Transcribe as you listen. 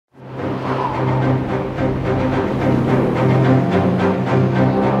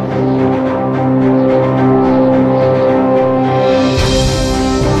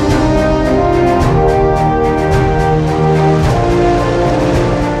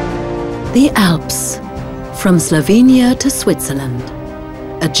The Alps, from Slovenia to Switzerland,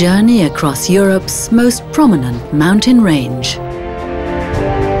 a journey across Europe's most prominent mountain range.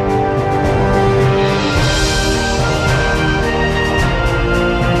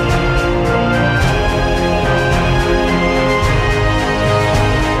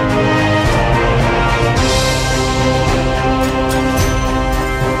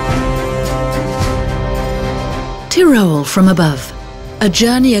 Tyrol from above, a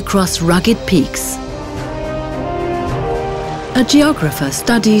journey across rugged peaks. A geographer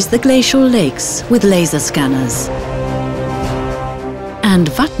studies the glacial lakes with laser scanners. And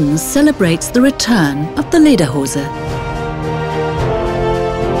Wattens celebrates the return of the Lederhose.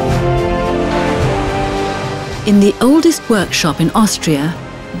 In the oldest workshop in Austria,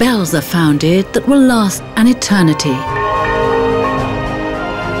 bells are founded that will last an eternity.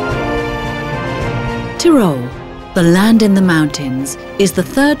 Tyrol, the land in the mountains, is the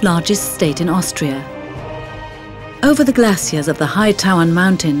third largest state in Austria. Over the glaciers of the High Tauern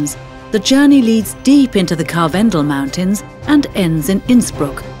Mountains, the journey leads deep into the Karwendel Mountains and ends in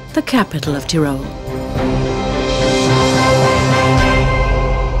Innsbruck, the capital of Tyrol.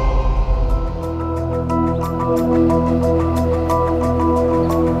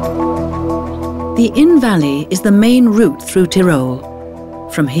 The Inn Valley is the main route through Tyrol.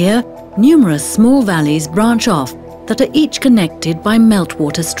 From here, numerous small valleys branch off that are each connected by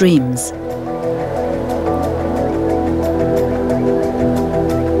meltwater streams.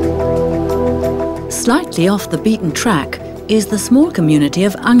 Slightly off the beaten track is the small community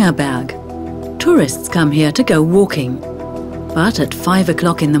of Angerberg. Tourists come here to go walking. But at 5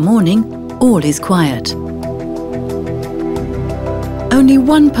 o'clock in the morning, all is quiet. Only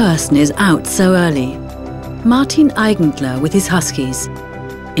one person is out so early, Martin Eigentler with his Huskies.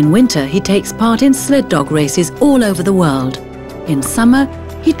 In winter, he takes part in sled dog races all over the world. In summer,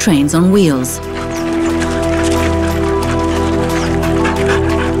 he trains on wheels.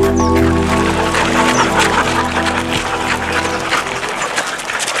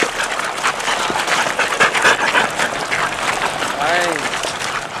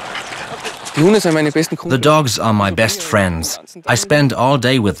 The dogs are my best friends. I spend all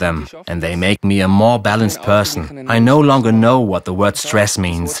day with them, and they make me a more balanced person. I no longer know what the word stress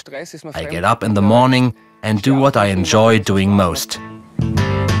means. I get up in the morning and do what I enjoy doing most.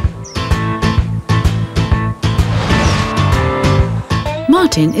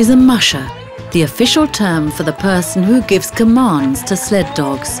 Martin is a musher, the official term for the person who gives commands to sled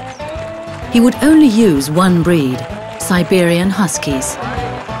dogs. He would only use one breed, Siberian Huskies.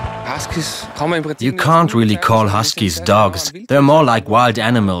 You can't really call Huskies dogs. They're more like wild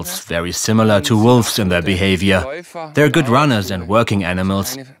animals, very similar to wolves in their behavior. They're good runners and working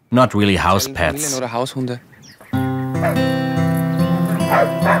animals, not really house pets.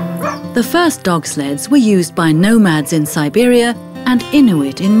 The first dog sleds were used by nomads in Siberia and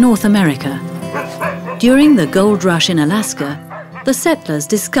Inuit in North America. During the gold rush in Alaska, the settlers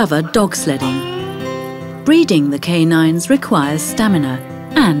discovered dog sledding. Breeding the canines requires stamina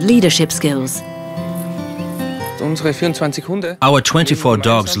and leadership skills. Our 24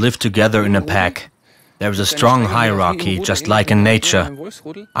 dogs live together in a pack. There is a strong hierarchy, just like in nature.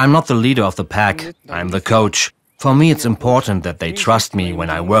 I'm not the leader of the pack, I'm the coach. For me, it's important that they trust me when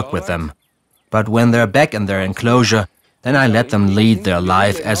I work with them. But when they're back in their enclosure, then I let them lead their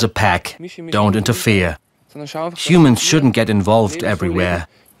life as a pack. Don't interfere. Humans shouldn't get involved everywhere.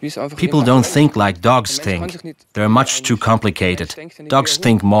 People don't think like dogs think. They're much too complicated. Dogs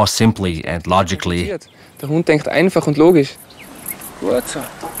think more simply and logically. Der Hund denkt einfach und logisch. Gut so.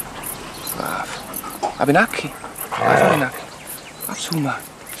 Brav. Abinaki. Absuma.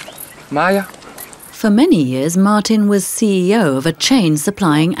 Maya. For many years, Martin was CEO of a chain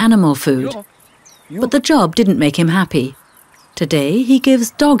supplying animal food. But the job didn't make him happy. Today, he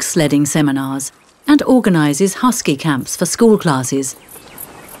gives dog sledding seminars and organizes husky camps for school classes.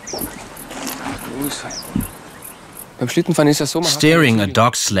 Steering a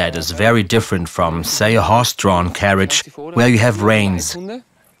dog sled is very different from, say, a horse-drawn carriage, where you have reins.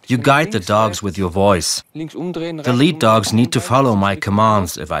 You guide the dogs with your voice. The lead dogs need to follow my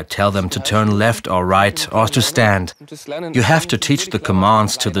commands if I tell them to turn left or right or to stand. You have to teach the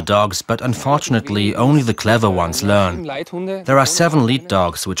commands to the dogs, but unfortunately only the clever ones learn. There are 7 lead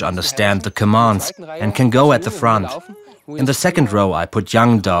dogs which understand the commands and can go at the front. In the second row I put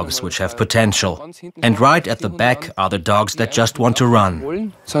young dogs which have potential. And right at the back are the dogs that just want to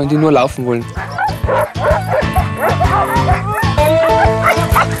run.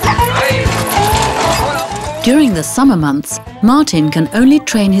 During the summer months, Martin can only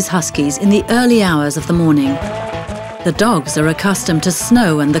train his huskies in the early hours of the morning. The dogs are accustomed to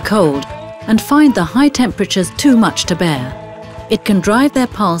snow and the cold and find the high temperatures too much to bear. It can drive their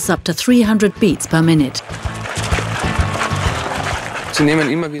pulse up to 300 beats per minute.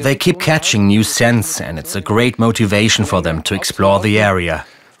 They keep catching new scents, and it's a great motivation for them to explore the area.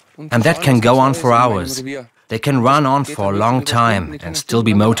 And that can go on for hours. They can run on for a long time and still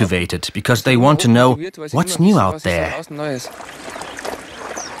be motivated because they want to know what's new out there.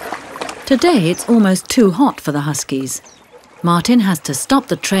 Today it's almost too hot for the Huskies. Martin has to stop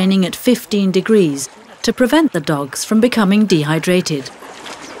the training at 15 degrees to prevent the dogs from becoming dehydrated.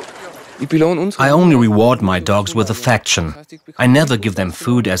 I only reward my dogs with affection. I never give them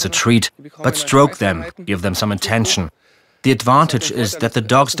food as a treat, but stroke them, give them some attention. The advantage is that the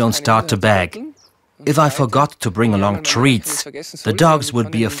dogs don't start to beg. If I forgot to bring along treats, the dogs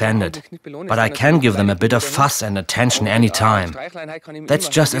would be offended. But I can give them a bit of fuss and attention any time. That's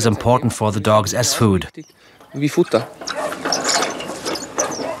just as important for the dogs as food.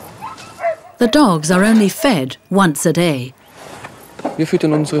 The dogs are only fed once a day. We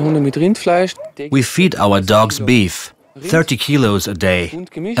feed our dogs beef, 30 kilos a day,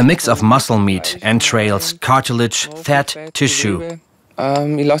 a mix of muscle meat, entrails, cartilage, fat, tissue.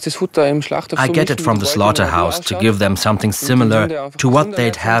 I get it from the slaughterhouse to give them something similar to what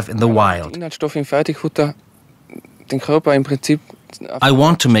they'd have in the wild. I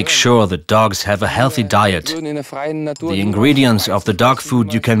want to make sure that dogs have a healthy diet. The ingredients of the dog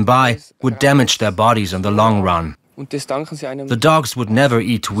food you can buy would damage their bodies in the long run. The dogs would never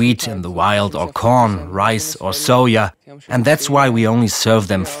eat wheat in the wild or corn, rice or soya, and that's why we only serve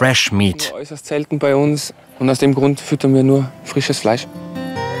them fresh meat.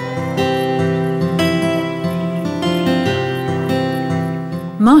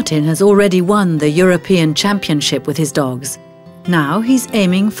 Martin has already won the European Championship with his dogs. Now he's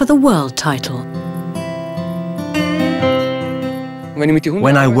aiming for the world title.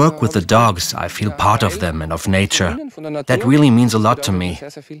 When I work with the dogs, I feel part of them and of nature. That really means a lot to me.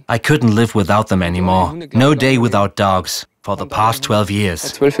 I couldn't live without them anymore. No day without dogs for the past 12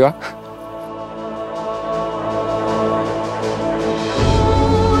 years.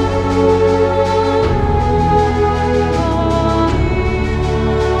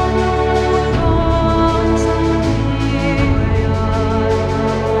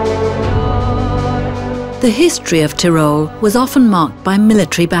 The history of Tyrol was often marked by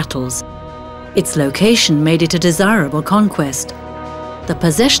military battles. Its location made it a desirable conquest. The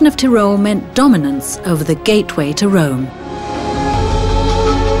possession of Tyrol meant dominance over the gateway to Rome.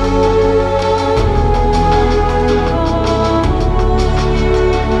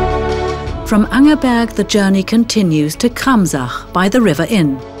 From Angerberg, the journey continues to Kramsach by the River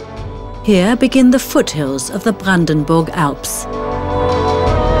Inn. Here begin the foothills of the Brandenburg Alps.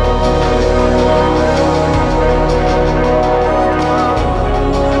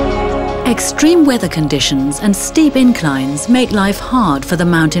 Extreme weather conditions and steep inclines make life hard for the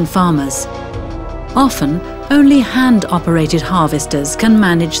mountain farmers. Often, only hand-operated harvesters can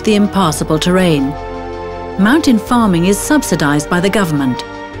manage the impassable terrain. Mountain farming is subsidized by the government.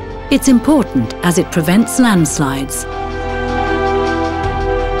 It's important as it prevents landslides.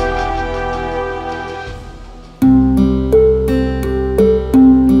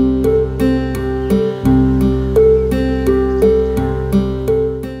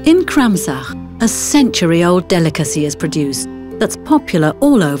 In Kramsach, a century-old delicacy is produced that's popular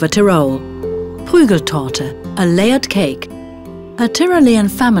all over Tyrol. Prügeltorte, a layered cake. A Tyrolean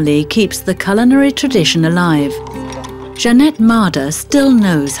family keeps the culinary tradition alive. Jeanette Marder still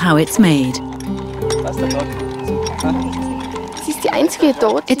knows how it's made.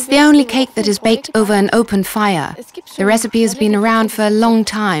 It's the only cake that is baked over an open fire. The recipe has been around for a long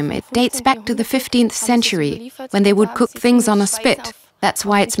time. It dates back to the 15th century, when they would cook things on a spit. That's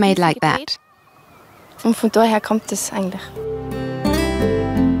why it's made like that.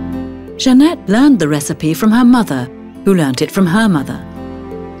 Jeanette learned the recipe from her mother, who learnt it from her mother.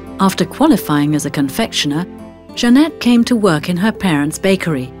 After qualifying as a confectioner, Jeanette came to work in her parents'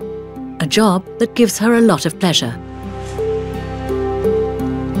 bakery, a job that gives her a lot of pleasure.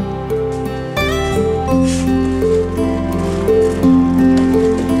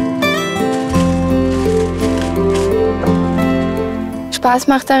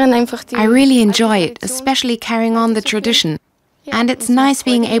 I really enjoy it, especially carrying on the tradition. And it's nice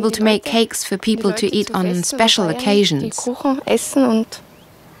being able to make cakes for people to eat on special occasions.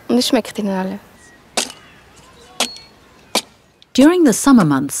 During the summer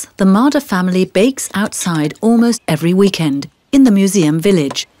months, the Marder family bakes outside almost every weekend, in the museum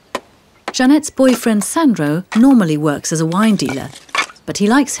village. Jeanette's boyfriend Sandro normally works as a wine dealer, but he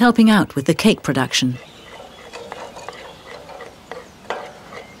likes helping out with the cake production.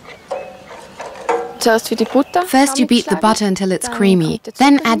 First you beat the butter until it's creamy,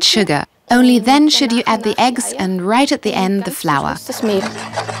 then add sugar. Only then should you add the eggs and right at the end the flour.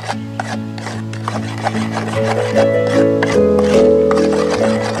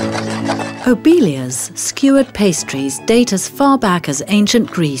 Obelia's skewered pastries date as far back as ancient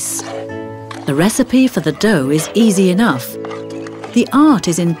Greece. The recipe for the dough is easy enough. The art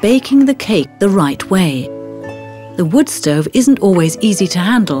is in baking the cake the right way. The wood stove isn't always easy to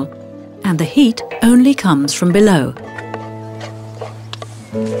handle, and the heat only comes from below.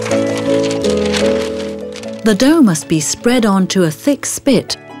 The dough must be spread onto a thick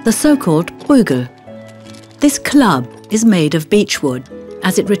spit, the so-called prügel. This club is made of beechwood,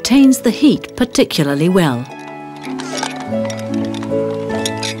 as it retains the heat particularly well.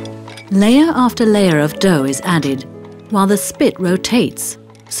 Layer after layer of dough is added, while the spit rotates,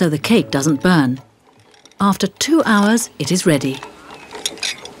 so the cake doesn't burn. After 2 hours, it is ready.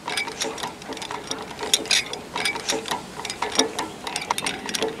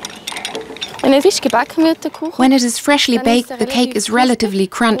 When it is freshly baked, the cake is relatively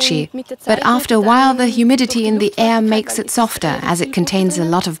crunchy, but after a while the humidity in the air makes it softer, as it contains a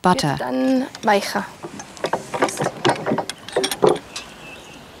lot of butter.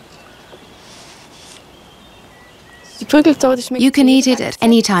 You can eat it at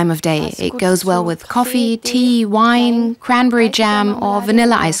any time of day. It goes well with coffee, tea, wine, cranberry jam or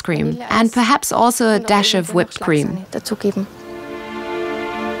vanilla ice cream, and perhaps also a dash of whipped cream.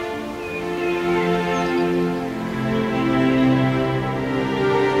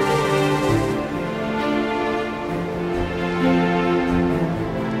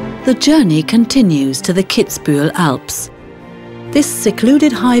 The journey continues to the Kitzbühel Alps. This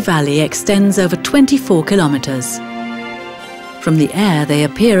secluded high valley extends over 24 kilometers. From the air they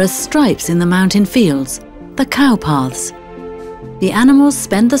appear as stripes in the mountain fields, the cow paths. The animals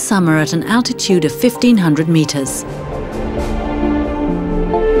spend the summer at an altitude of 1,500 meters.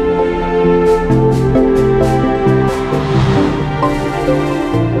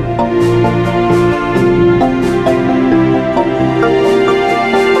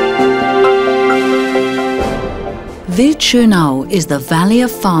 Wildschoenau is the valley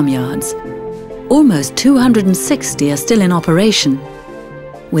of farmyards. Almost 260 are still in operation.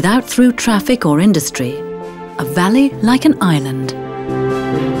 Without through traffic or industry, a valley like an island.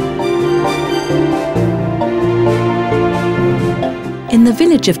 In the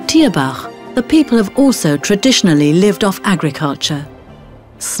village of Tierbach, the people have also traditionally lived off agriculture.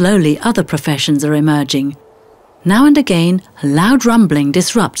 Slowly other professions are emerging. Now and again, a loud rumbling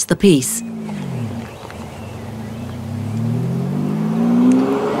disrupts the peace.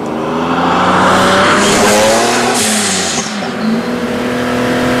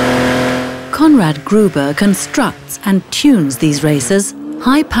 Conrad Gruber constructs and tunes these racers,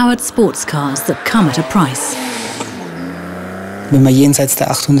 high-powered sports cars that come at a price.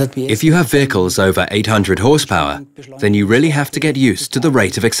 If you have vehicles over 800 horsepower, then you really have to get used to the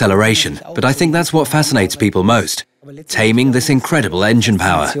rate of acceleration. But I think that's what fascinates people most, taming this incredible engine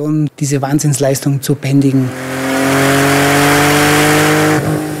power.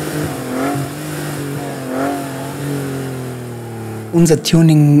 Our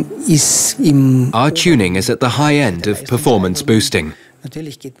tuning is at the high end of performance boosting.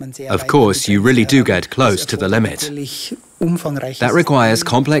 Of course, you really do get close to the limit. That requires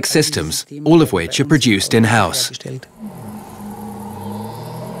complex systems, all of which are produced in-house.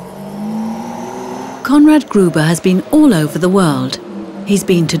 Conrad Gruber has been all over the world. He's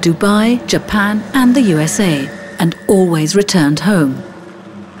been to Dubai, Japan and the USA, and always returned home.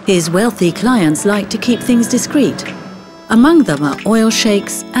 His wealthy clients like to keep things discreet. Among them are oil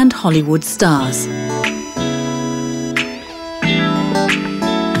sheikhs and Hollywood stars.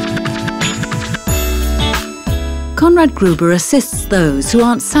 Conrad Gruber assists those who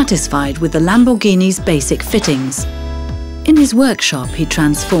aren't satisfied with the Lamborghini's basic fittings. In his workshop, he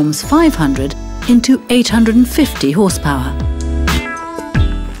transforms 500 into 850 horsepower.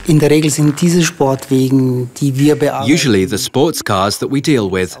 Usually the sports cars that we deal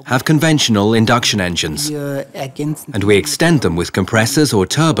with have conventional induction engines, and we extend them with compressors or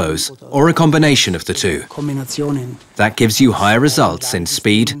turbos, or a combination of the two. That gives you higher results in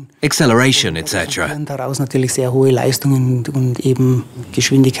speed, acceleration, etc.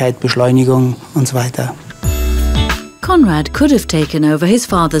 Conrad could have taken over his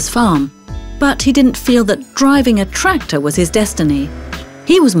father's farm, but he didn't feel that driving a tractor was his destiny.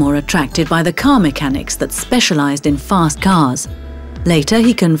 He was more attracted by the car mechanics that specialized in fast cars. Later,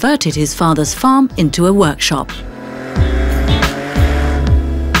 he converted his father's farm into a workshop.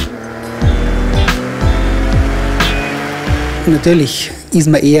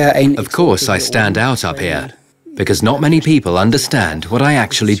 Of course, I stand out up here, because not many people understand what I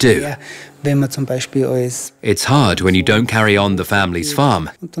actually do. It's hard when you don't carry on the family's farm,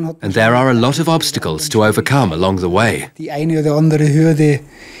 and there are a lot of obstacles to overcome along the way.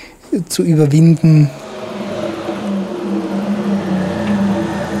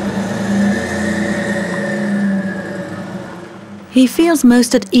 He feels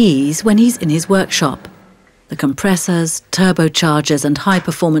most at ease when he's in his workshop. The compressors, turbochargers and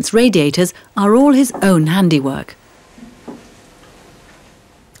high-performance radiators are all his own handiwork.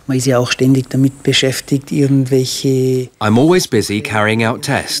 I'm always busy carrying out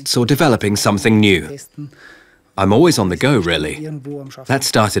tests or developing something new. I'm always on the go, really. That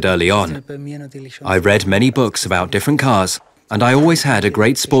started early on. I read many books about different cars, and I always had a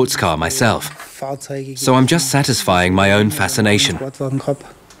great sports car myself. So I'm just satisfying my own fascination.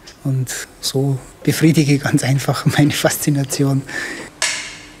 Und so befriedige ganz einfach meine Faszination.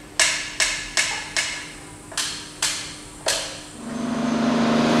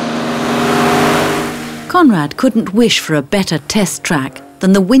 Conrad couldn't wish for a better test track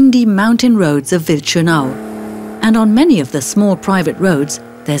than the windy mountain roads of Wildschoenau. And on many of the small private roads,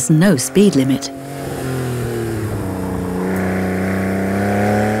 there's no speed limit.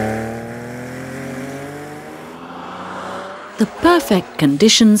 The perfect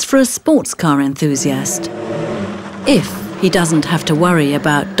conditions for a sports car enthusiast, if he doesn't have to worry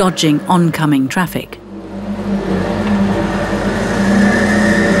about dodging oncoming traffic.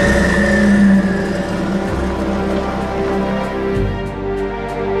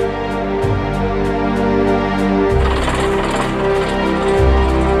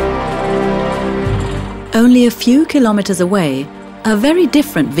 Only a few kilometers away, a very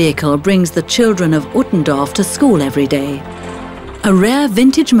different vehicle brings the children of Uttendorf to school every day. A rare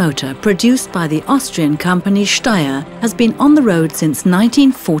vintage motor produced by the Austrian company Steyr has been on the road since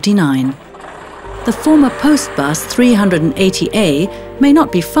 1949. The former postbus 380A may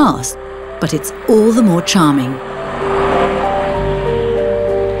not be fast, but it's all the more charming.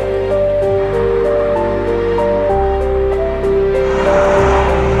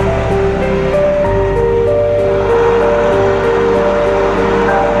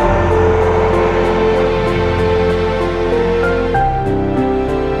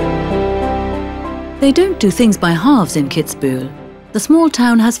 They don't do things by halves in Kitzbühel. The small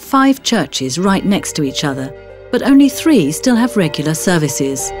town has 5 churches right next to each other, but only 3 still have regular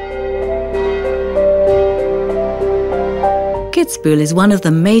services. Kitzbühel is one of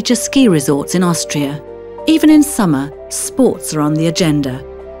the major ski resorts in Austria. Even in summer, sports are on the agenda.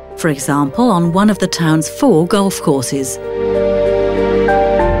 For example, on one of the town's 4 golf courses.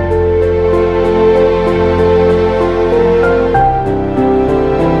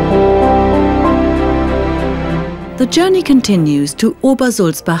 The journey continues to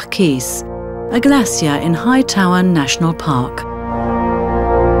Obersulzbach-Kies, a glacier in High Tauern National Park.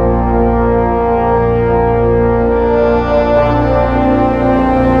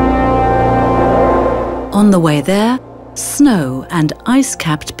 On the way there, snow and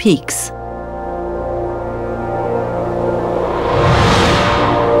ice-capped peaks.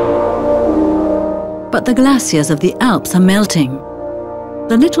 But the glaciers of the Alps are melting.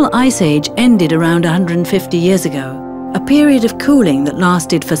 The Little Ice Age ended around 150 years ago, a period of cooling that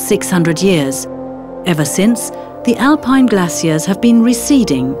lasted for 600 years. Ever since, the alpine glaciers have been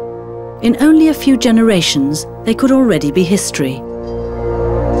receding. In only a few generations, they could already be history.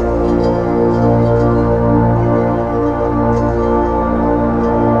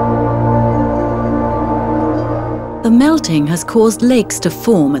 The melting has caused lakes to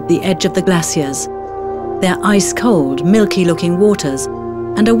form at the edge of the glaciers. They're ice-cold, milky-looking waters,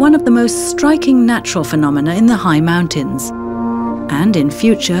 and are one of the most striking natural phenomena in the high mountains. And in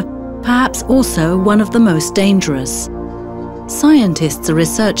future, perhaps also one of the most dangerous. Scientists are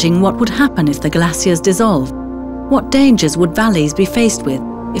researching what would happen if the glaciers dissolve. What dangers would valleys be faced with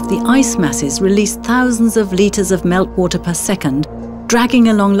if the ice masses released thousands of litres of meltwater per second, dragging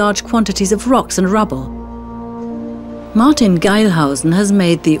along large quantities of rocks and rubble? Martin Geilhausen has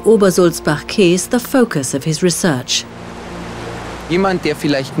made the Obersulzbach-Kies the focus of his research.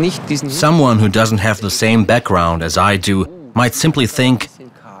 Someone who doesn't have the same background as I do might simply think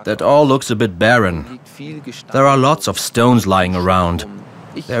that all looks a bit barren. There are lots of stones lying around.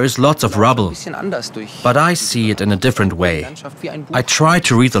 There is lots of rubble. But I see it in a different way. I try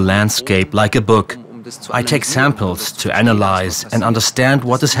to read the landscape like a book. I take samples to analyze and understand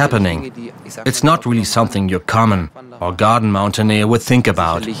what is happening. It's not really something your common or garden mountaineer would think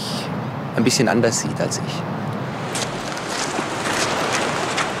about.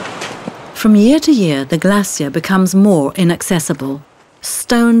 From year to year, the glacier becomes more inaccessible.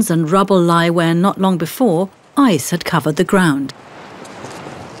 Stones and rubble lie where not long before ice had covered the ground.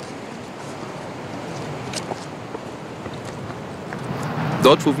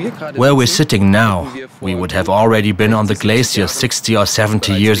 Where we're sitting now, we would have already been on the glacier 60 or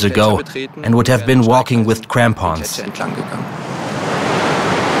 70 years ago and would have been walking with crampons.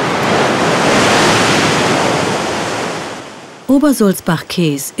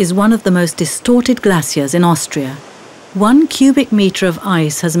 Obersulzbach-Käs is one of the most distorted glaciers in Austria. 1 cubic metre of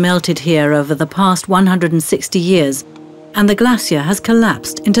ice has melted here over the past 160 years, and the glacier has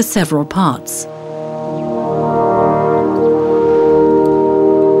collapsed into several parts.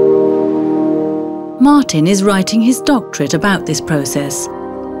 Martin is writing his doctorate about this process.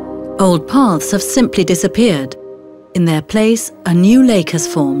 Old paths have simply disappeared. In their place, a new lake has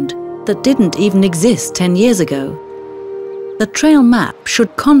formed that didn't even exist 10 years ago. The trail map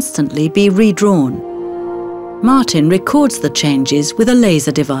should constantly be redrawn. Martin records the changes with a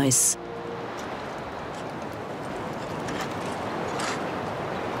laser device.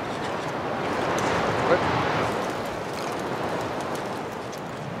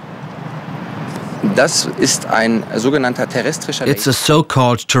 It's a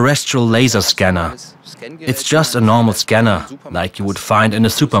so-called terrestrial laser scanner. It's just a normal scanner, like you would find in a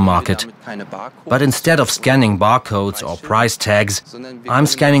supermarket. But instead of scanning barcodes or price tags, I'm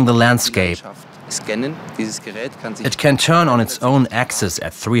scanning the landscape. It can turn on its own axis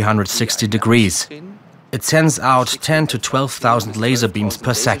at 360 degrees. It sends out 10 to 12,000 laser beams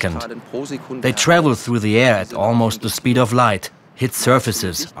per second. They travel through the air at almost the speed of light, hit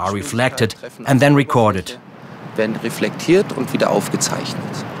surfaces, are reflected and then recorded.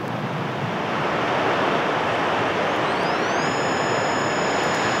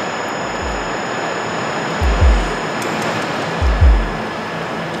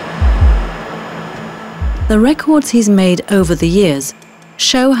 The records he's made over the years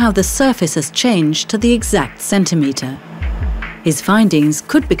show how the surface has changed to the exact centimetre. His findings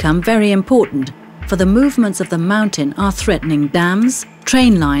could become very important, for the movements of the mountain are threatening dams,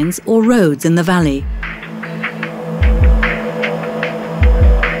 train lines or roads in the valley.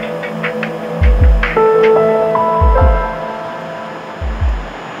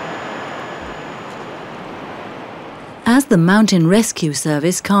 As the Mountain Rescue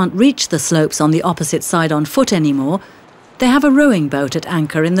Service can't reach the slopes on the opposite side on foot anymore, they have a rowing boat at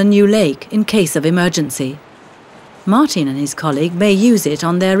anchor in the new lake in case of emergency. Martin and his colleague may use it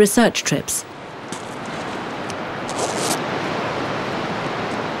on their research trips.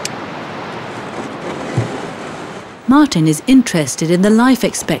 Martin is interested in the life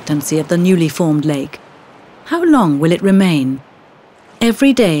expectancy of the newly formed lake. How long will it remain?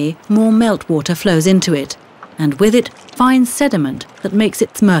 Every day, more meltwater flows into it, and with it, fine sediment that makes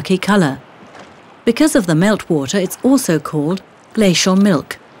its murky colour. Because of the meltwater, it's also called glacial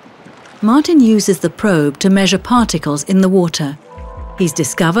milk. Martin uses the probe to measure particles in the water. He's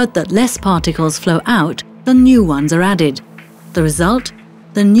discovered that less particles flow out than new ones are added. The result?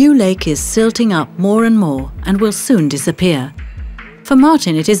 The new lake is silting up more and more and will soon disappear. For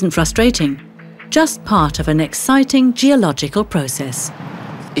Martin, it isn't frustrating, just part of an exciting geological process.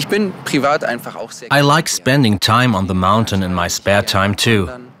 I like spending time on the mountain in my spare time too.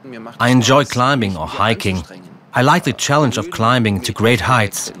 I enjoy climbing or hiking. I like the challenge of climbing to great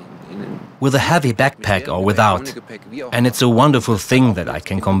heights, with a heavy backpack or without. And it's a wonderful thing that I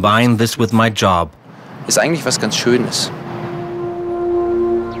can combine this with my job. Ist eigentlich was ganz Schönes.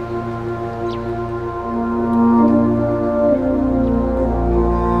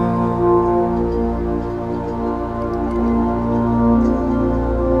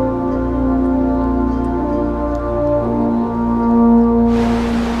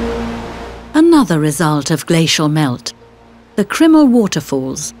 Another result of glacial melt. The Krimmel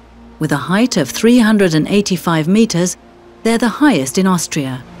waterfalls. With a height of 385 meters, they're the highest in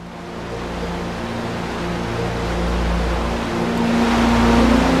Austria.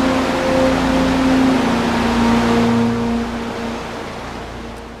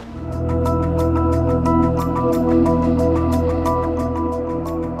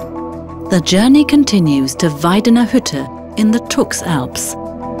 The journey continues to Weidener Hütte in the Tuxan Alps.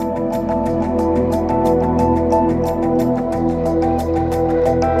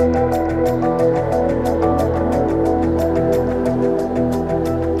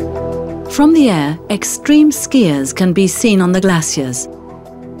 From the air, extreme skiers can be seen on the glaciers.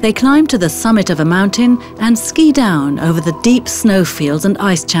 They climb to the summit of a mountain and ski down over the deep snowfields and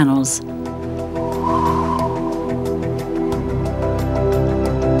ice channels.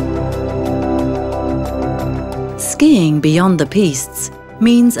 Skiing beyond the pistes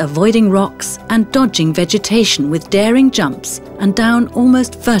means avoiding rocks and dodging vegetation with daring jumps and down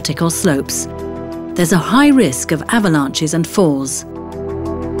almost vertical slopes. There's a high risk of avalanches and falls.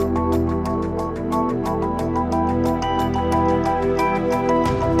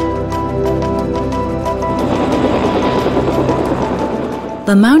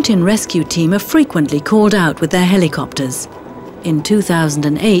 The mountain rescue team are frequently called out with their helicopters. In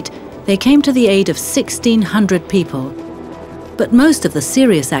 2008, they came to the aid of 1,600 people. But most of the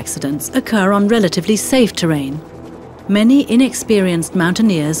serious accidents occur on relatively safe terrain. Many inexperienced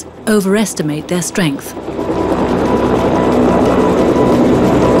mountaineers overestimate their strength.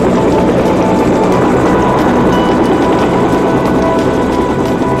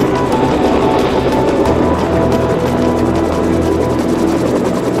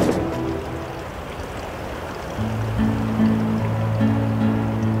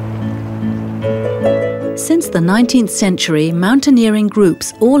 Since the 19th century, mountaineering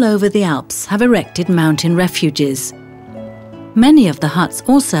groups all over the Alps have erected mountain refuges. Many of the huts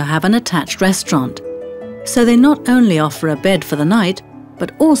also have an attached restaurant, so they not only offer a bed for the night,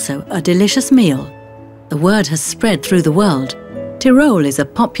 but also a delicious meal. The word has spread through the world. Tyrol is a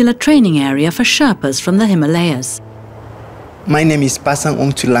popular training area for Sherpas from the Himalayas. My name is Pasang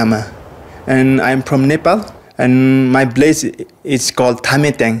Ongchulama, and I'm from Nepal, and my place is called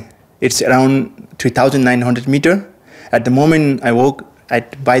Thameteng. It's around 3,900 meters. At the moment, I work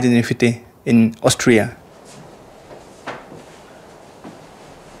at Biden University in Austria.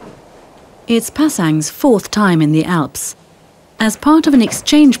 It's Pasang's fourth time in the Alps. As part of an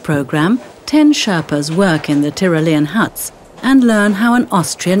exchange program, 10 Sherpas work in the Tyrolean huts and learn how an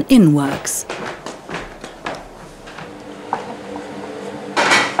Austrian inn works.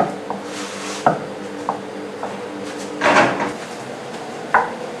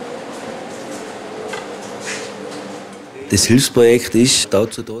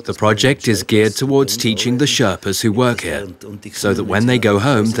 The project is geared towards teaching the Sherpas who work here, so that when they go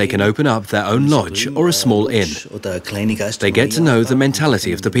home they can open up their own lodge or a small inn. They get to know the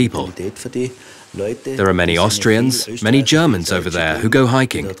mentality of the people. There are many Austrians, many Germans over there who go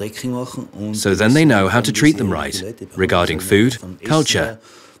hiking, so then they know how to treat them right, regarding food, culture,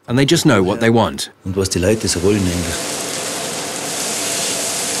 and they just know what they want.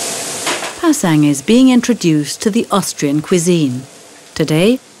 Pasang is being introduced to the Austrian cuisine.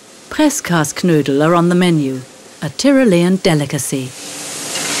 Today, Presskassknödel are on the menu, a Tyrolean delicacy.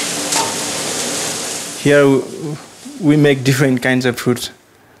 Here we make different kinds of fruits,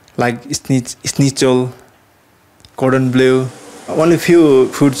 like schnitzel, cordon bleu. Only few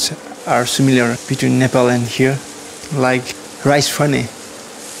foods are similar between Nepal and here, like rice fane.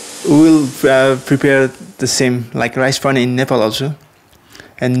 We will prepare the same, like rice fane in Nepal also.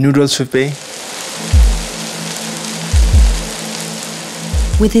 And noodle soup.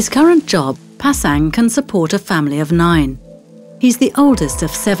 With his current job, Pasang can support a family of 9. He's the oldest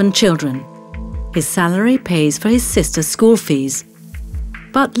of 7 children. His salary pays for his sister's school fees.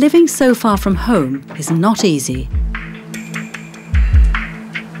 But living so far from home is not easy.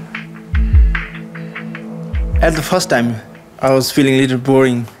 At the first time, I was feeling a little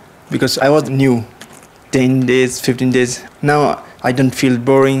boring because I was new. 10 days, 15 days. Now I don't feel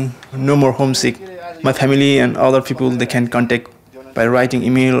boring, no more homesick. My family and other people, they can contact by writing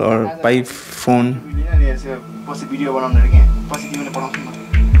email or by phone.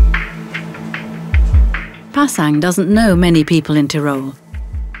 Pasang doesn't know many people in Tyrol.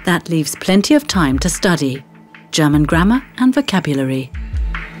 That leaves plenty of time to study German grammar and vocabulary.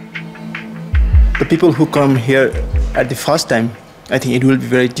 The people who come here at the first time, I think it will be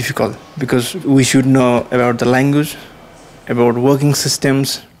very difficult because we should know about the language, about working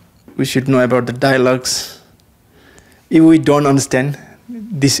systems, we should know about the dialogues. If we don't understand,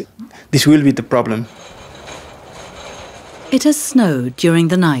 this will be the problem. It has snowed during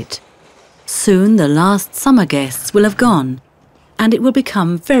the night. Soon the last summer guests will have gone, and it will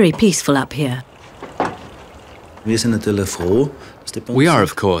become very peaceful up here. We are,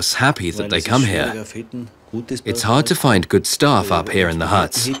 of course, happy that they come here. It's hard to find good staff up here in the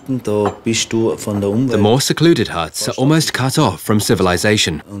huts. The more secluded huts are almost cut off from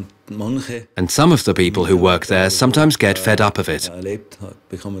civilization. And some of the people who work there sometimes get fed up of it.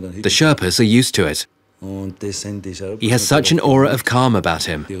 The Sherpas are used to it. He has such an aura of calm about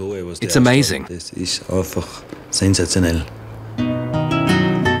him. It's amazing.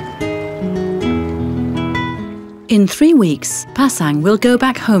 In 3 weeks, Pasang will go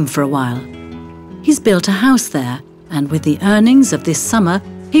back home for a while. He's built a house there, and with the earnings of this summer,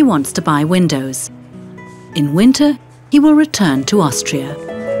 he wants to buy windows. In winter, he will return to Austria.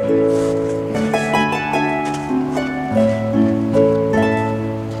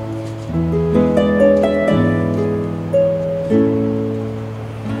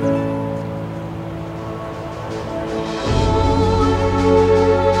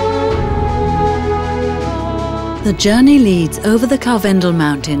 The journey leads over the Karwendel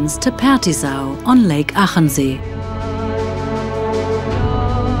mountains to Pertisau on Lake Achensee.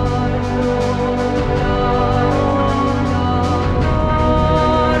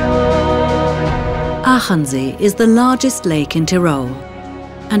 Achensee is the largest lake in Tyrol,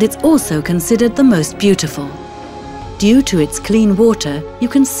 and it's also considered the most beautiful. Due to its clean water, you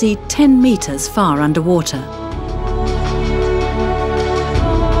can see 10 meters far underwater.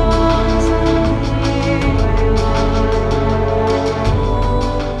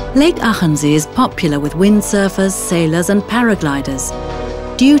 Lake Achensee is popular with windsurfers, sailors and paragliders.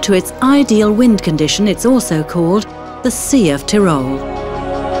 Due to its ideal wind condition, it's also called the Sea of Tyrol.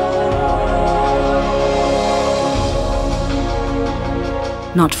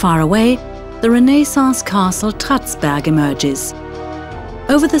 Not far away, the Renaissance castle Tratzberg emerges.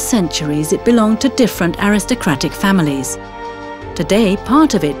 Over the centuries, it belonged to different aristocratic families. Today,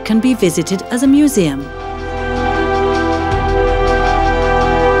 part of it can be visited as a museum.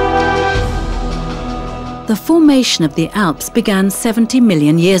 The formation of the Alps began 70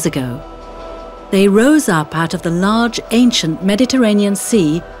 million years ago. They rose up out of the large, ancient Mediterranean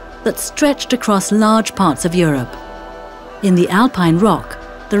Sea that stretched across large parts of Europe. In the alpine rock,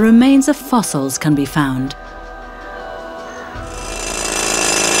 the remains of fossils can be found.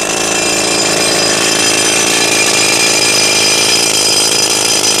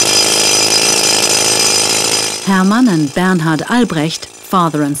 Hermann and Bernhard Albrecht,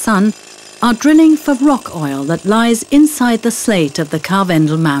 father and son, are drilling for rock oil that lies inside the slate of the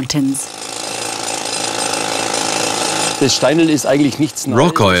Karwendel mountains.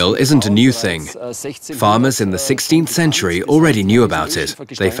 Rock oil isn't a new thing. Farmers in the 16th century already knew about it.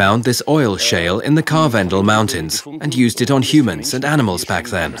 They found this oil shale in the Karwendel mountains and used it on humans and animals back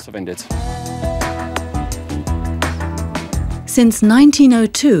then. Since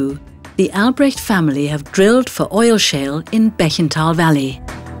 1902, the Albrecht family have drilled for oil shale in Bechental Valley.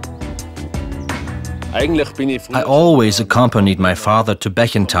 I always accompanied my father to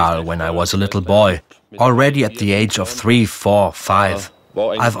Bechental when I was a little boy. Already at the age of 3, 4, 5.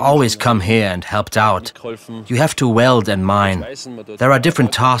 I've always come here and helped out. You have to weld and mine. There are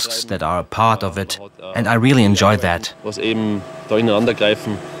different tasks that are a part of it, and I really enjoy that.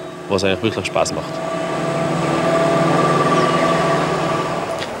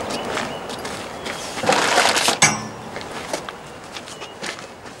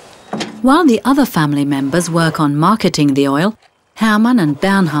 While the other family members work on marketing the oil, Hermann and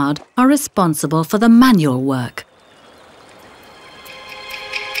Bernhard are responsible for the manual work.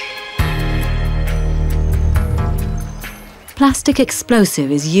 Plastic explosive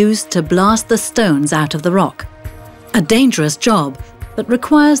is used to blast the stones out of the rock. A dangerous job that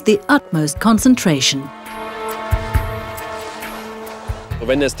requires the utmost concentration.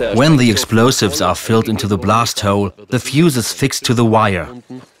 When the explosives are filled into the blast hole, the fuse is fixed to the wire.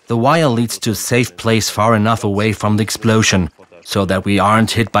 The wire leads to a safe place far enough away from the explosion, so that we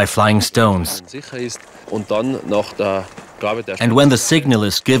aren't hit by flying stones. And when the signal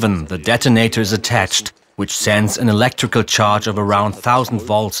is given, the detonator is attached, which sends an electrical charge of around 1000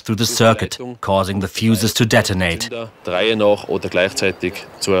 volts through the circuit, causing the fuses to detonate.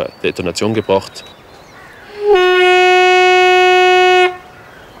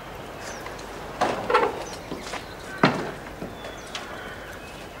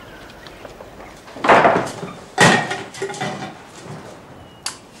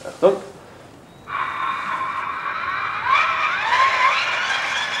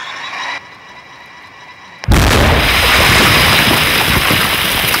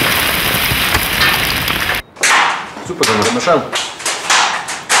 Super, dann können wir schauen.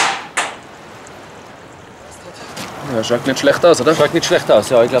 Ja, schaut nicht schlecht aus, oder? Schaut nicht schlecht aus,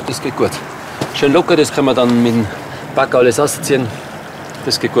 ja, ich glaube, das geht gut. Schön locker, das können wir dann mit dem Backer alles ausziehen.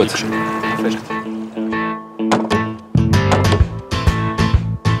 Das geht gut.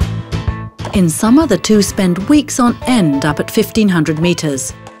 In summer, the two spend weeks on end up at 1500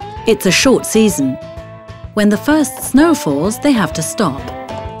 meters. It's a short season. When the first snow falls, they have to stop.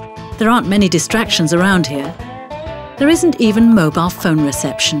 There aren't many distractions around here. There isn't even mobile phone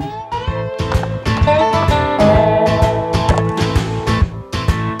reception.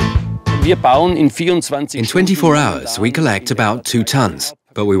 In 24 hours, we collect about 2 tons,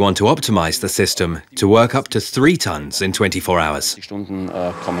 but we want to optimize the system to work up to 3 tons in 24 hours.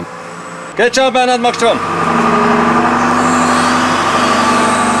 Good job, Bernhard, machst du.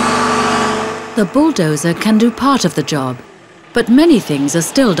 The bulldozer can do part of the job, but many things are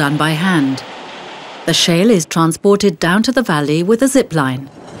still done by hand. The shale is transported down to the valley with a zip line.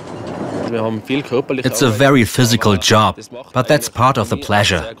 It's a very physical job, but that's part of the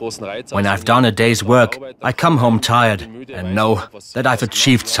pleasure. When I've done a day's work, I come home tired and know that I've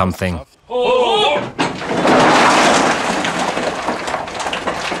achieved something.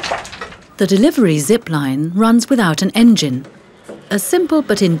 The delivery zip line runs without an engine. A simple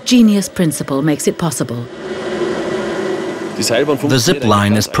but ingenious principle makes it possible. The zip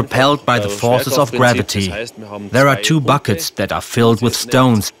line is propelled by the forces of gravity. There are 2 buckets that are filled with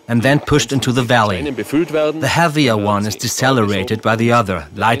stones and then pushed into the valley. The heavier one is decelerated by the other,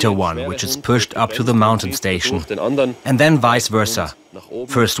 lighter one, which is pushed up to the mountain station. And then vice versa.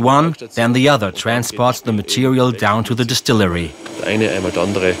 First one, then the other transports the material down to the distillery.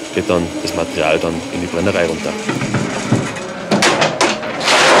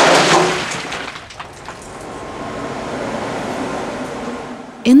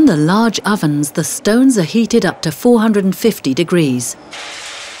 In the large ovens, the stones are heated up to 450 degrees.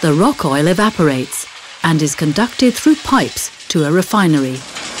 The rock oil evaporates and is conducted through pipes to a refinery.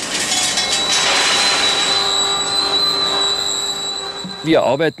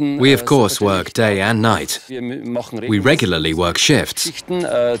 We of course work day and night. We regularly work shifts.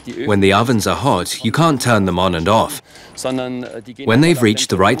 When the ovens are hot, you can't turn them on and off. When they've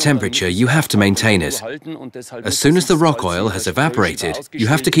reached the right temperature, you have to maintain it. As soon as the rock oil has evaporated, you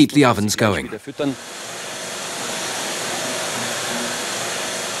have to keep the ovens going.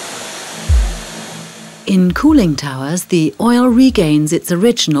 In cooling towers, the oil regains its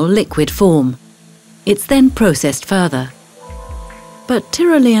original liquid form. It's then processed further. But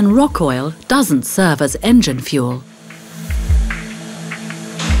Tyrolean rock oil doesn't serve as engine fuel.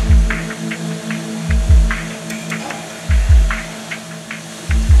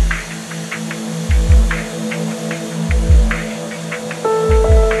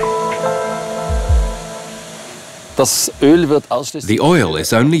 The oil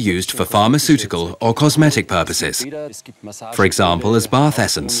is only used for pharmaceutical or cosmetic purposes. For example, as bath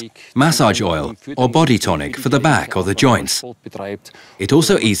essence, massage oil, or body tonic for the back or the joints. It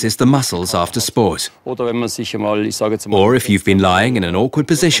also eases the muscles after sport. Or if you've been lying in an awkward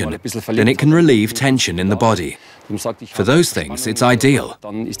position, then it can relieve tension in the body. For those things, it's ideal.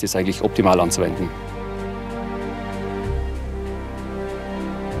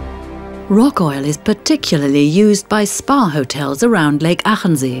 Rock oil is particularly used by spa hotels around Lake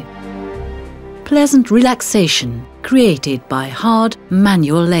Achensee. Pleasant relaxation created by hard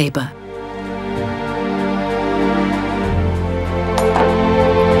manual labour.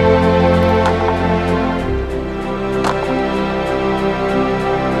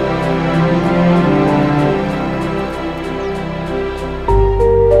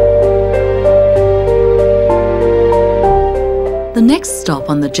 The next stop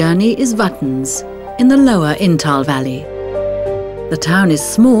on the journey is Wattens, in the lower Inntal Valley. The town is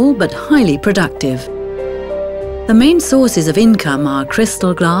small but highly productive. The main sources of income are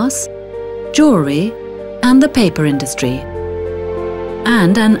crystal glass, jewellery and the paper industry.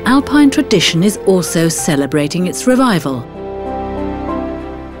 And an alpine tradition is also celebrating its revival.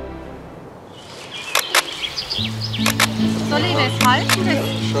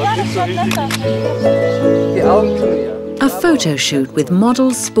 A photo shoot with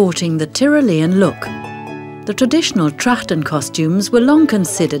models sporting the Tyrolean look. The traditional Trachten costumes were long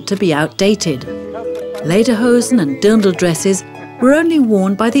considered to be outdated. Lederhosen and dirndl dresses were only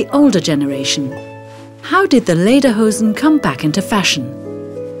worn by the older generation. How did the Lederhosen come back into fashion?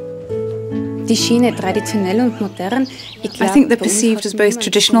 I think they're perceived as both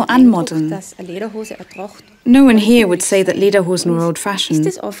traditional and modern. No one here would say that lederhosen were old-fashioned.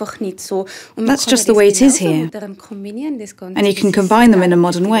 That's just the way it is here. And you can combine them in a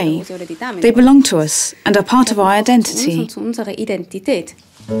modern way. They belong to us and are part of our identity.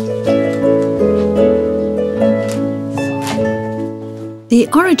 The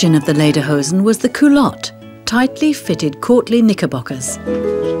origin of the lederhosen was the culotte, tightly fitted courtly knickerbockers.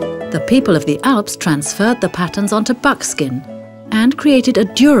 The people of the Alps transferred the patterns onto buckskin and created a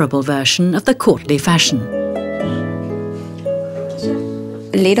durable version of the courtly fashion.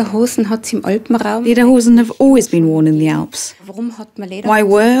 Lederhosen have always been worn in the Alps. Why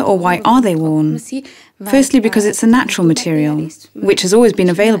were or why are they worn? Firstly, because it's a natural material, which has always been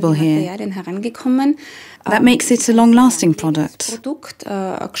available here. That makes it a long-lasting product. Good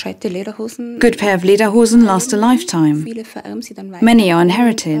pair of lederhosen last a lifetime. Many are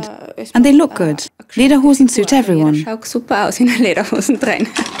inherited, and they look good. Lederhosen suit everyone.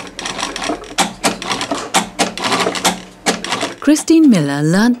 Christine Miller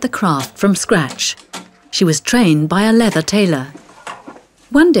learnt the craft from scratch. She was trained by a leather tailor.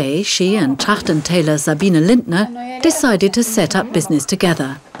 One day, she and Trachten tailor Sabine Lindner decided to set up business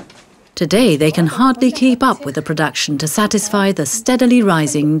together. Today they can hardly keep up with the production to satisfy the steadily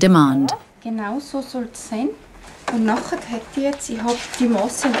rising demand. Genau so soll es sein. Und nachher hätte ich jetzt, ich habe die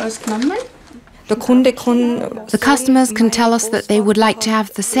Masse und alles genommen. The customers can tell us that they would like to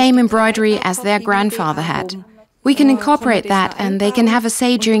have the same embroidery as their grandfather had. We can incorporate that and they can have a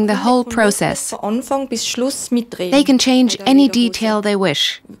say during the whole process. They can change any detail they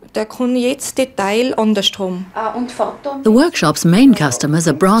wish. The workshop's main customers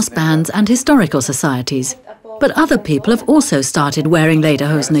are brass bands and historical societies. But other people have also started wearing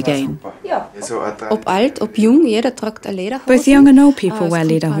lederhosen again. Both young and old people wear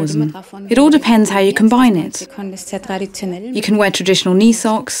lederhosen. It all depends how you combine it. You can wear traditional knee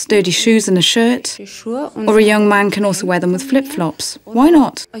socks, sturdy shoes and a shirt, or a young man can also wear them with flip-flops. Why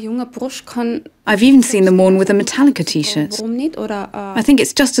not? I've even seen them worn with a Metallica t-shirt. I think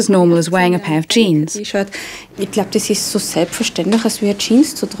it's just as normal as wearing a pair of jeans. Ich glaube, das ist so selbstverständlich, als wie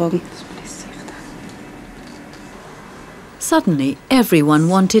Jeans zu tragen. Suddenly, everyone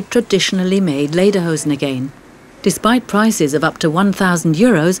wanted traditionally made lederhosen again, despite prices of up to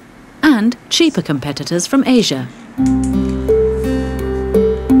 €1,000 and cheaper competitors from Asia.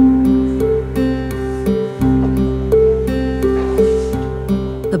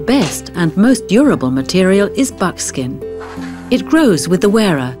 The best and most durable material is buckskin. It grows with the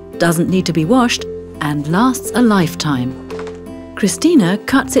wearer, doesn't need to be washed, and lasts a lifetime. Christina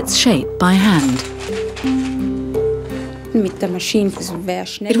cuts its shape by hand.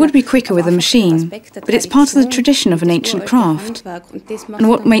 It would be quicker with a machine, but it's part of the tradition of an ancient craft, and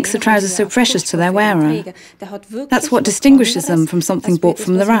what makes the trousers so precious to their wearer. That's what distinguishes them from something bought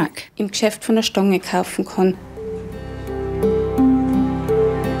from the rack.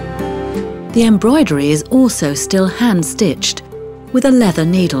 The embroidery is also still hand-stitched, with a leather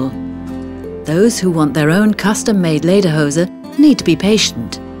needle. Those who want their own custom-made lederhose need to be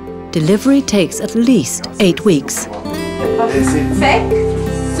patient. Delivery takes at least 8 weeks. Perfekt,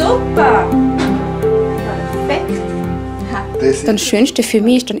 super, perfekt.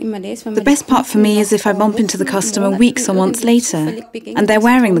 The best part for me is if I bump into the customer weeks or months later, and they're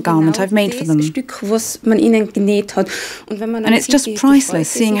wearing the garment I've made for them. And it's just priceless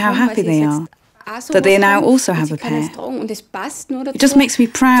seeing how happy they are, that they now also have a pair. It just makes me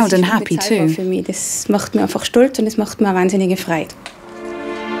proud and happy too. Das macht mir einfach stolz und es macht mir eine wahnsinnige Freude.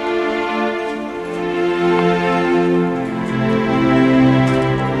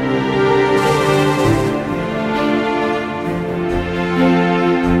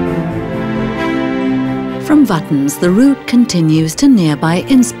 From Wattens, the route continues to nearby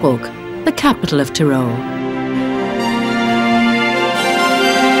Innsbruck, the capital of Tyrol.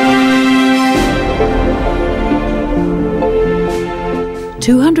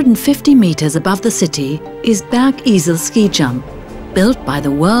 "250 meters above the city is Bergisel ski jump, built by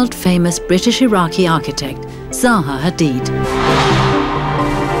the world-famous British-Iraqi architect Zaha Hadid.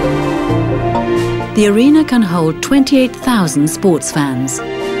 The arena can hold 28,000 sports fans.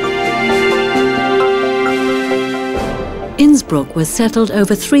 Innsbruck was settled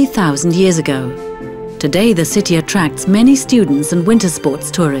over 3,000 years ago. Today the city attracts many students and winter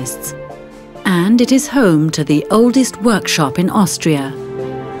sports tourists. And it is home to the oldest workshop in Austria.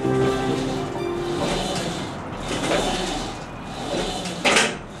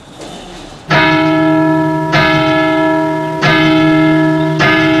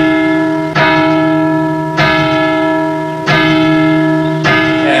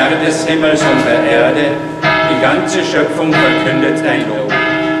 Herr des Himmels und der Erde, die ganze Schöpfung verkündet dein Lob.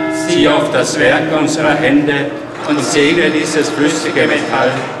 Sieh auf das Werk unserer Hände und segne dieses flüssige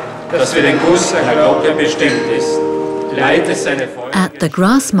Metall, das für den Guss einer Glocke bestimmt ist. Leite seine Folge. At the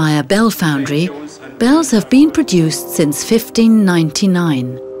Grassmayr bell foundry, bells have been produced since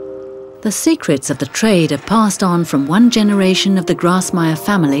 1599. The secrets of the trade are passed on from one generation of the Grassmayr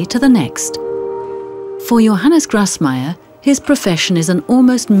family to the next. For Johannes Grassmayr, his profession is an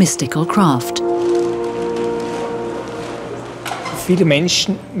almost mystical craft.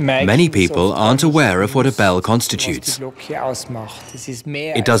 Many people aren't aware of what a bell constitutes.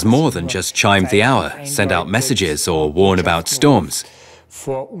 It does more than just chime the hour, send out messages, or warn about storms.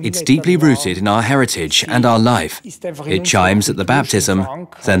 It's deeply rooted in our heritage and our life. It chimes at the baptism,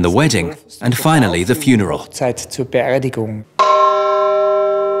 then the wedding, and finally the funeral.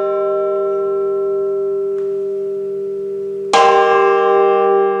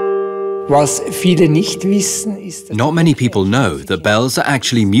 Not many people know that bells are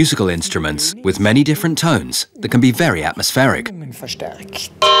actually musical instruments with many different tones that can be very atmospheric.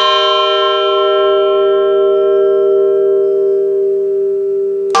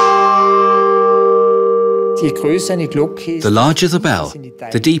 The larger the bell,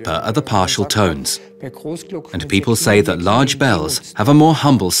 the deeper are the partial tones. And people say that large bells have a more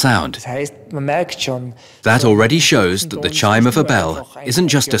humble sound. That already shows that the chime of a bell isn't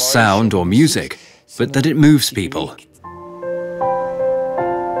just a sound or music, but that it moves people.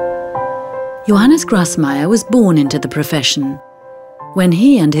 Johannes Grassmayr was born into the profession. When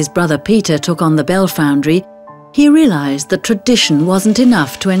he and his brother Peter took on the bell foundry, he realized that tradition wasn't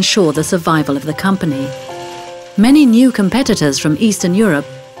enough to ensure the survival of the company. Many new competitors from Eastern Europe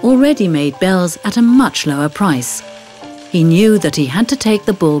already made bells at a much lower price. He knew that he had to take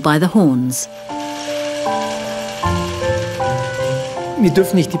the bull by the horns.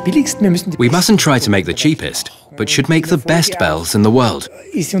 We mustn't try to make the cheapest, but should make the best bells in the world.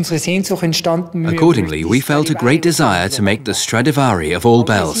 Accordingly, we felt a great desire to make the Stradivari of all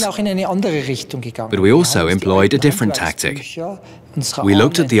bells. But we also employed a different tactic. We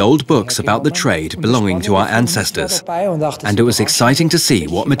looked at the old books about the trade belonging to our ancestors, and it was exciting to see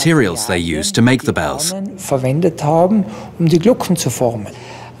what materials they used to make the bells.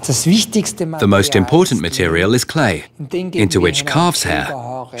 The most important material is clay, into which calf's hair,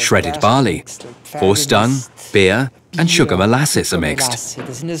 shredded barley, horse dung, beer, and sugar molasses are mixed.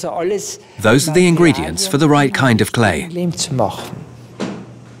 Those are the ingredients for the right kind of clay.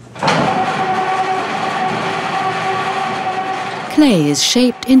 Clay is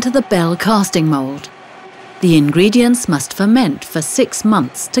shaped into the bell casting mould. The ingredients must ferment for 6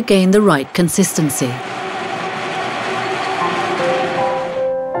 months to gain the right consistency.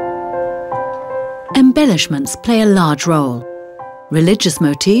 Embellishments play a large role. Religious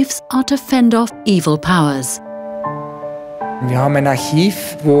motifs are to fend off evil powers.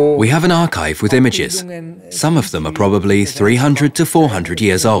 We have an archive with images. Some of them are probably 300 to 400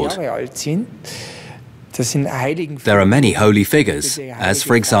 years old. There are many holy figures, as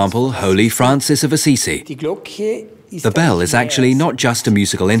for example, Holy Francis of Assisi. The bell is actually not just a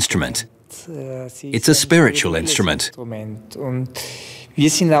musical instrument. It's a spiritual instrument.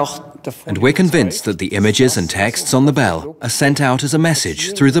 And we're convinced that the images and texts on the bell are sent out as a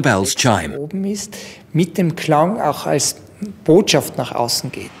message through the bell's chime.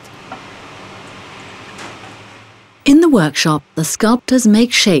 In the workshop, the sculptors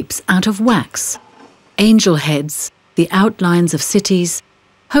make shapes out of wax. Angel heads, the outlines of cities,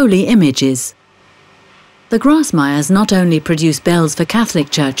 holy images. The Grassmayrs not only produce bells for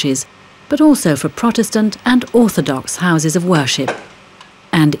Catholic churches, but also for Protestant and Orthodox houses of worship,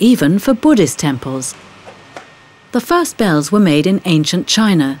 and even for Buddhist temples. The first bells were made in ancient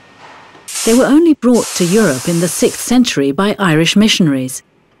China. They were only brought to Europe in the 6th century by Irish missionaries.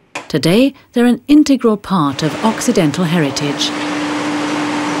 Today, they're an integral part of Occidental heritage.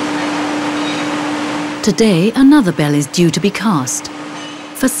 Today, another bell is due to be cast.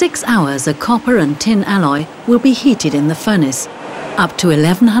 For 6 hours, a copper and tin alloy will be heated in the furnace, up to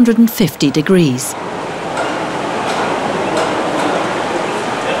 1150 degrees.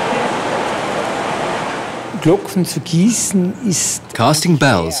 Casting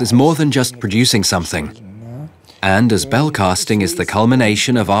bells is more than just producing something. And as bell casting is the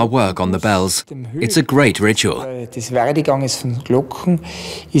culmination of our work on the bells, it's a great ritual.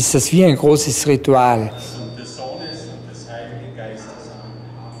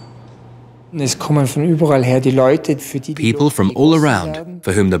 People from all around,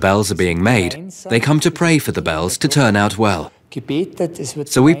 for whom the bells are being made, they come to pray for the bells to turn out well.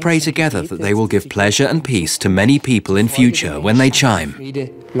 So we pray together that they will give pleasure and peace to many people in future when they chime.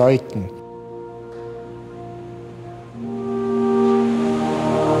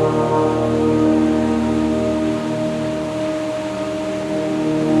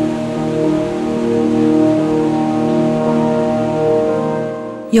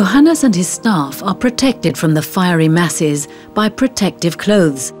 Johannes and his staff are protected from the fiery masses by protective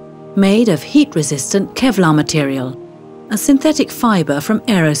clothes made of heat-resistant Kevlar material, a synthetic fibre from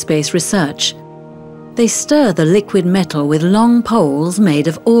aerospace research. They stir the liquid metal with long poles made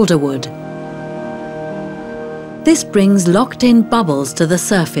of alder wood. This brings locked-in bubbles to the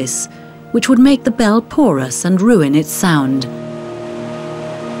surface, which would make the bell porous and ruin its sound.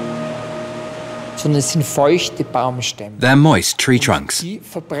 They're moist tree trunks.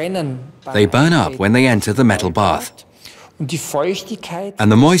 They burn up when they enter the metal bath.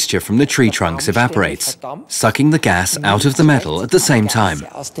 And the moisture from the tree trunks evaporates, sucking the gas out of the metal at the same time.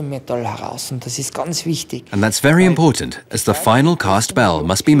 And that's very important, as the final cast bell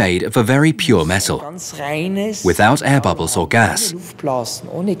must be made of a very pure metal, without air bubbles or gas.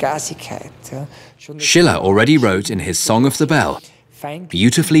 Schiller already wrote in his Song of the Bell,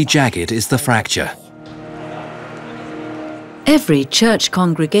 "Beautifully jagged is the fracture." Every church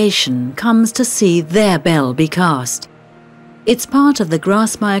congregation comes to see their bell be cast. It's part of the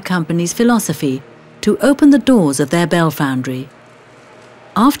Grassmayr company's philosophy to open the doors of their bell foundry.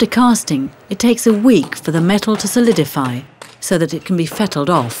 After casting, it takes a week for the metal to solidify so that it can be fettled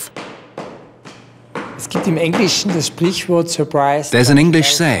off. There's an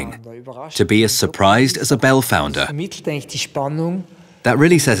English saying, to be as surprised as a bell founder. That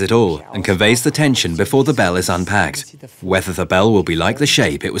really says it all and conveys the tension before the bell is unpacked, whether the bell will be like the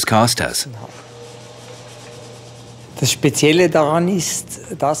shape it was cast as. The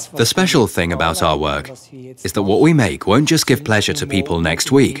special thing about our work is that what we make won't just give pleasure to people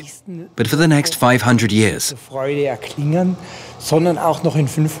next week, but for the next 500 years.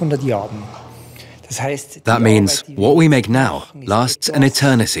 That means what we make now lasts an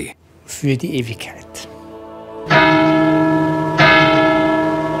eternity.